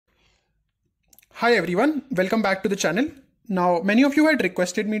Hi everyone, welcome back to the channel. Now, many of you had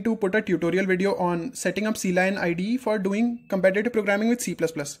requested me to put a tutorial video on setting up CLion IDE for doing competitive programming with C++.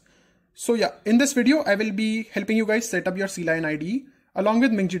 So yeah, in this video, I will be helping you guys set up your CLion IDE along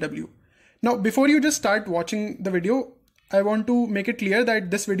with MinGW. Now, before you just start watching the video, I want to make it clear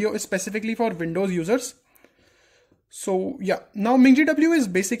that this video is specifically for Windows users. So yeah, now MinGW is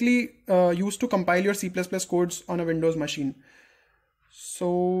basically used to compile your C++ codes on a Windows machine.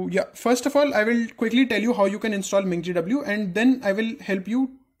 So yeah, first of all, I will quickly tell you how you can install MinGW, and then I will help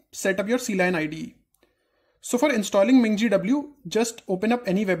you set up your CLion IDE. So for installing MinGW, just open up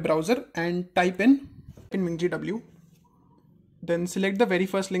any web browser and type in MinGW. Then select the very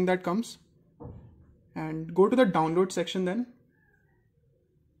first link that comes and go to the download section then.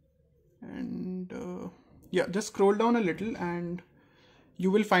 And yeah, just scroll down a little and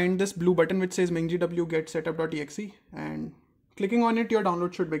you will find this blue button which says MinGW get setup.exe, and clicking on it, your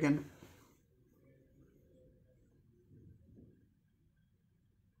download should begin.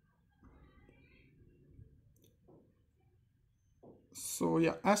 So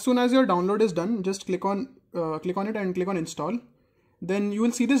yeah, as soon as your download is done, just click on it and click on install. Then you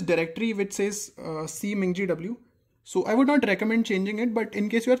will see this directory which says C MinGW. So I would not recommend changing it, but in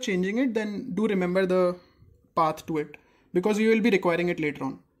case you are changing it, then do remember the path to it because you will be requiring it later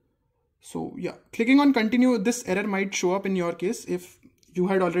on. So yeah, clicking on continue, this error might show up in your case if you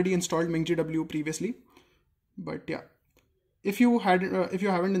had already installed MinGW previously. But yeah, if you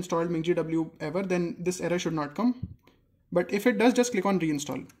haven't installed MinGW ever, then this error should not come. But if it does, just click on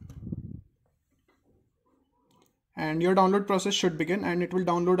reinstall. And your download process should begin, and it will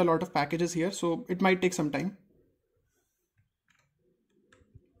download a lot of packages here, so it might take some time.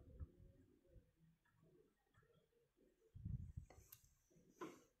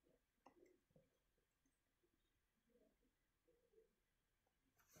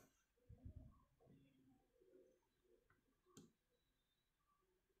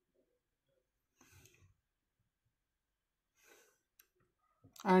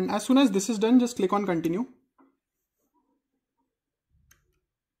 And as soon as this is done, just click on continue.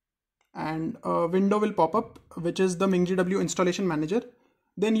 And a window will pop up, which is the MinGW installation manager.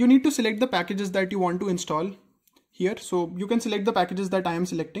 Then you need to select the packages that you want to install here. So you can select the packages that I am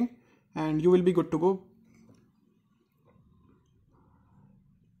selecting and you will be good to go.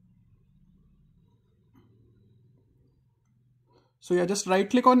 So yeah, just right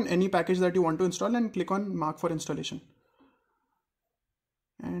click on any package that you want to install and click on mark for installation.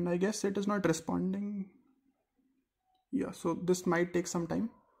 And I guess it is not responding. Yeah, so this might take some time.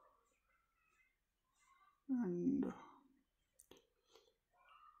 And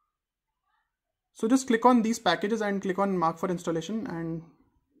so just click on these packages and click on mark for installation, and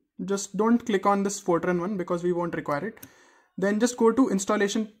just don't click on this Fortran one because we won't require it. Then just go to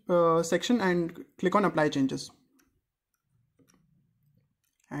installation section and click on apply changes.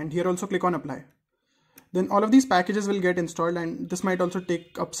 And here also click on apply. Then all of these packages will get installed, and this might also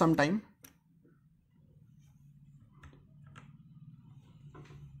take up some time.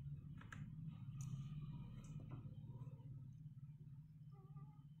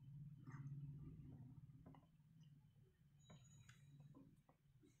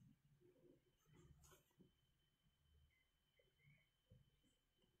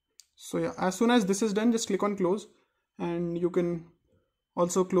 So yeah, as soon as this is done, just click on close, and you can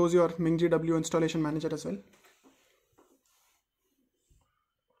also close your MinGW installation manager as well.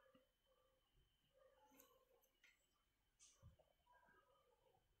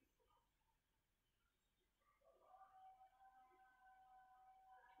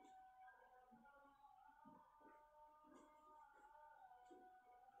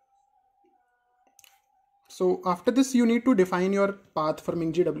 So after this, you need to define your path for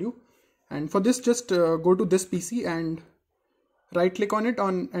MinGW, and for this, just go to this PC and right click on it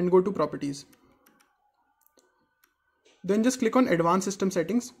and go to properties. Then just click on advanced system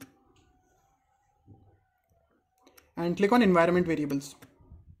settings and click on environment variables.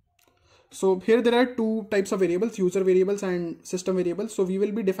 So here there are two types of variables, user variables and system variables. So we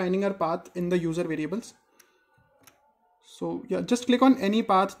will be defining our path in the user variables. So yeah, just click on any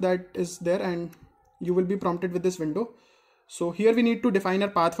path that is there and you will be prompted with this window. So here we need to define our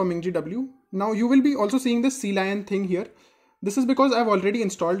path for MinGW. Now you will be also seeing this CLion thing here. This is because I've already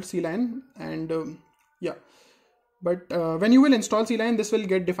installed CLion, and yeah, but when you will install CLion, this will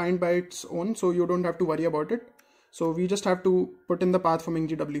get defined by its own, so you don't have to worry about it. So we just have to put in the path for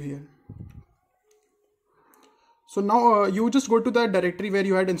MinGW here. So now you just go to the directory where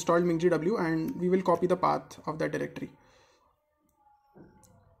you had installed MinGW, and we will copy the path of that directory.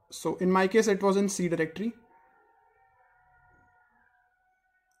 So in my case, it was in C directory.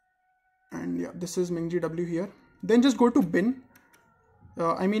 and yeah, this is MinGW here. Then just go to bin.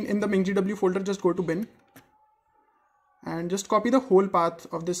 In the MinGW folder, just go to bin and just copy the whole path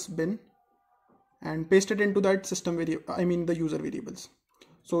of this bin and paste it into that system variable, the user variables.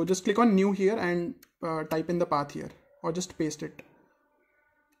 So just click on new here and type in the path here, or just paste it.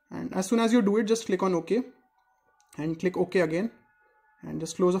 And as soon as you do it, just click on OK and click OK again, and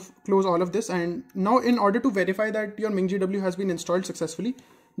just close all of this. And now in order to verify that your MinGW has been installed successfully,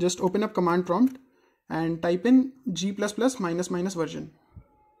 just open up command prompt and type in g++ ---- version.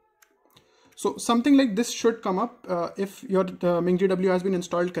 So something like this should come up if your MinGW has been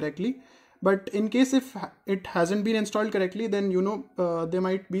installed correctly. But in case if it hasn't been installed correctly, then there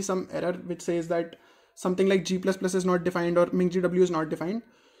might be some error which says that something like g++ is not defined or MinGW is not defined.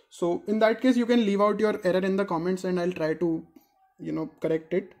 So in that case, you can leave out your error in the comments and I'll try to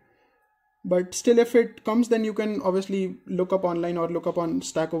correct it. But still, if it comes, then you can obviously look up online or look up on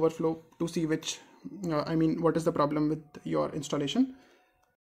Stack Overflow to see what is the problem with your installation.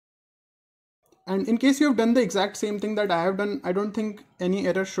 And in case you have done the exact same thing that I have done, I don't think any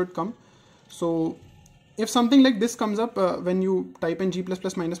error should come. So if something like this comes up when you type in g++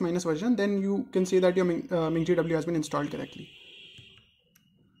 ---- version, then you can say that your MinGW has been installed correctly.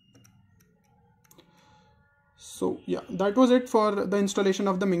 So yeah, that was it for the installation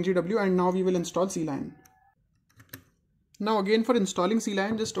of the MinGW, and now we will install CLion. Now again, for installing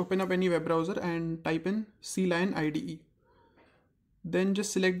CLion, just open up any web browser and type in CLion IDE. Then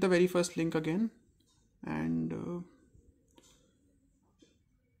just select the very first link again, and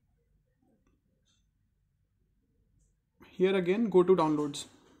here again go to downloads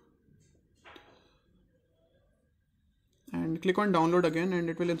and click on download again, and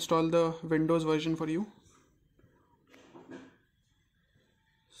it will install the Windows version for you.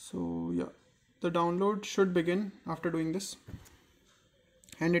 So yeah, the download should begin after doing this,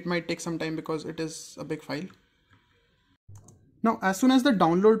 and it might take some time because it is a big file. Now as soon as the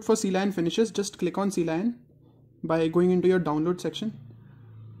download for CLion finishes, just click on CLion by going into your download section,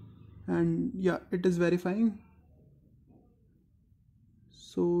 and yeah, it is verifying.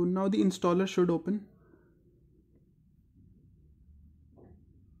 So now the installer should open,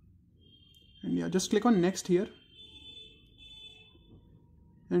 and yeah, just click on next here,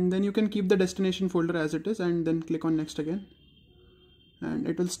 and then you can keep the destination folder as it is and then click on next again, and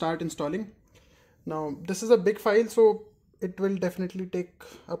it will start installing. Now this is a big file, so it will definitely take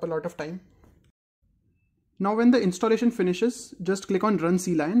up a lot of time. Now when the installation finishes, just click on run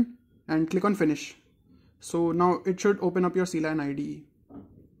CLion and click on finish. So now it should open up your CLion IDE.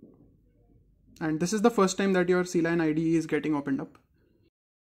 And this is the first time that your CLion IDE is getting opened up.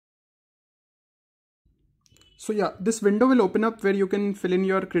 So yeah, this window will open up where you can fill in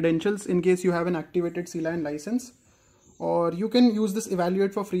your credentials in case you have an activated CLion license, or you can use this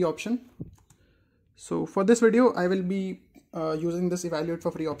evaluate for free option. So for this video, I will be using this evaluate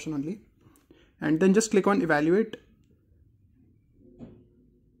for free option only, and then just click on evaluate,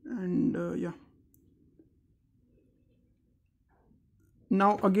 and yeah.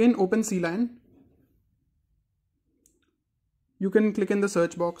 Now again open CLion. You can click in the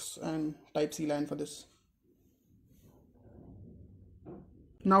search box and type CLion for this.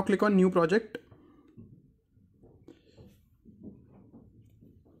 Now click on new project,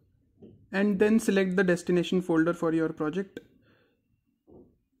 and then select the destination folder for your project.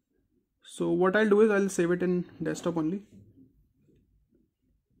 So what I'll do is I'll save it in desktop only.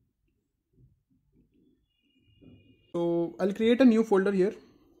 So I'll create a new folder here.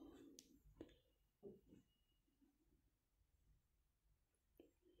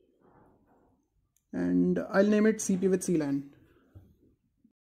 And I'll name it CP with CLion.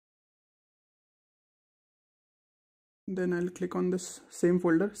 Then I'll click on this same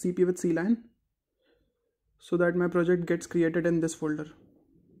folder, CP with CLion, so that my project gets created in this folder.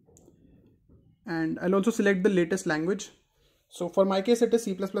 And I'll also select the latest language. So for my case, it is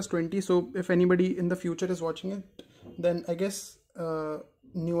C++20. So if anybody in the future is watching it, then I guess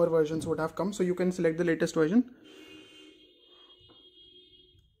newer versions would have come. So you can select the latest version.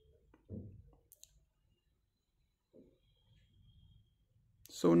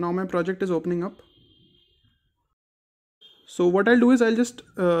 So now my project is opening up. So what I'll do is I'll just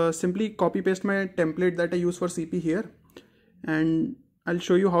simply copy paste my template that I use for CP here, and I'll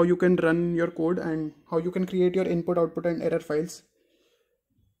show you how you can run your code and how you can create your input, output and error files.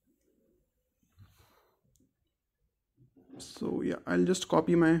 So yeah, I'll just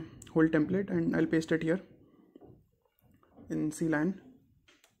copy my whole template and I'll paste it here in CLion.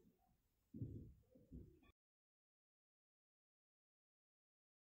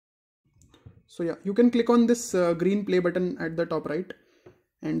 So yeah, you can click on this green play button at the top right,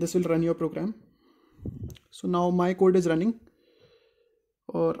 and this will run your program. So now my code is running,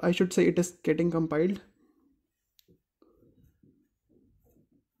 or I should say it is getting compiled.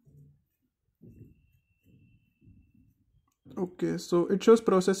 Okay, so it shows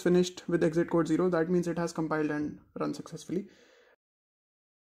process finished with exit code 0. That means it has compiled and run successfully.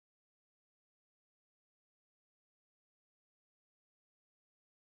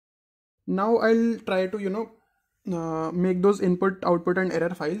 Now I'll try to make those input, output and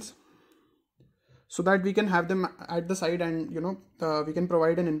error files so that we can have them at the side, and we can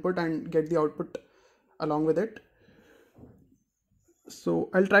provide an input and get the output along with it. So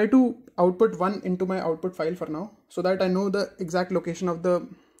I'll try to output one into my output file for now, so that I know the exact location of the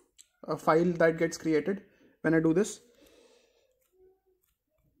file that gets created when I do this.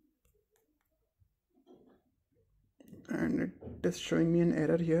 And it is showing me an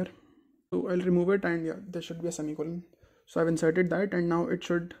error here. So I'll remove it, and yeah, there should be a semicolon. So I've inserted that, and now it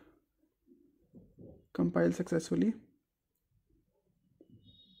should compile successfully.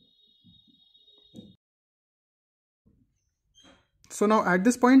 So now at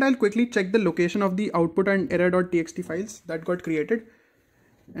this point, I'll quickly check the location of the output and error.txt files that got created.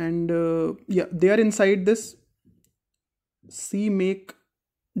 And yeah, they are inside this cmake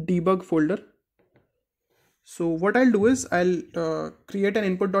debug folder. So what I'll do is I'll create an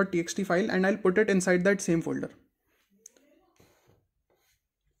input.txt file and I'll put it inside that same folder.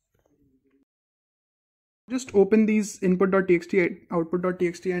 Just open these input.txt,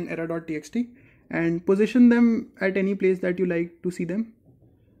 output.txt and error.txt and position them at any place that you like to see them.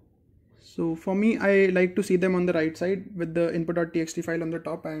 So for me, I like to see them on the right side with the input.txt file on the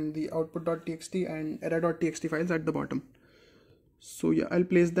top and the output.txt and error.txt files at the bottom. So yeah, I'll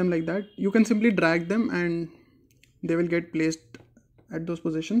place them like that. You can simply drag them and they will get placed at those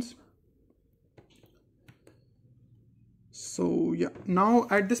positions. So yeah, now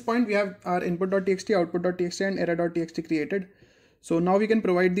at this point we have our input.txt, output.txt and error.txt created. So now we can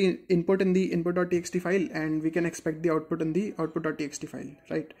provide the input in the input.txt file and we can expect the output in the output.txt file,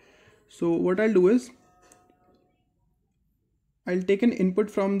 right? So what I'll do is I'll take an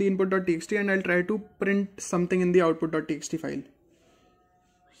input from the input.txt and I'll try to print something in the output.txt file.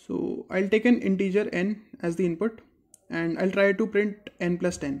 So I'll take an integer n as the input and I'll try to print n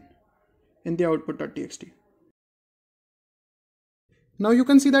plus 10 in the output.txt. Now you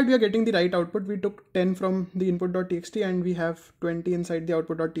can see that we are getting the right output. We took 10 from the input.txt and we have 20 inside the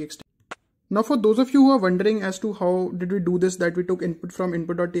output.txt. Now for those of you who are wondering as to how did we do this, that we took input from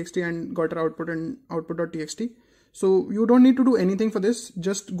input.txt and got our output in output.txt. So you don't need to do anything for this.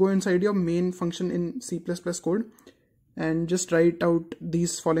 Just go inside your main function in C++ code and just write out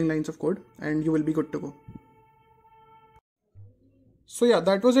these following lines of code and you will be good to go. So yeah,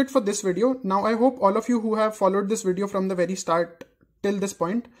 that was it for this video. Now I hope all of you who have followed this video from the very start till this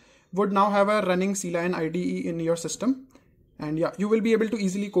point would now have a running CLion IDE in your system, and yeah, you will be able to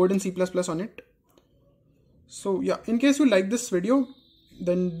easily code in C++ on it. So yeah, in case you like this video,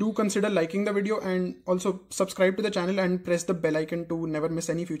 then do consider liking the video and also subscribe to the channel and press the bell icon to never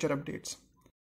miss any future updates.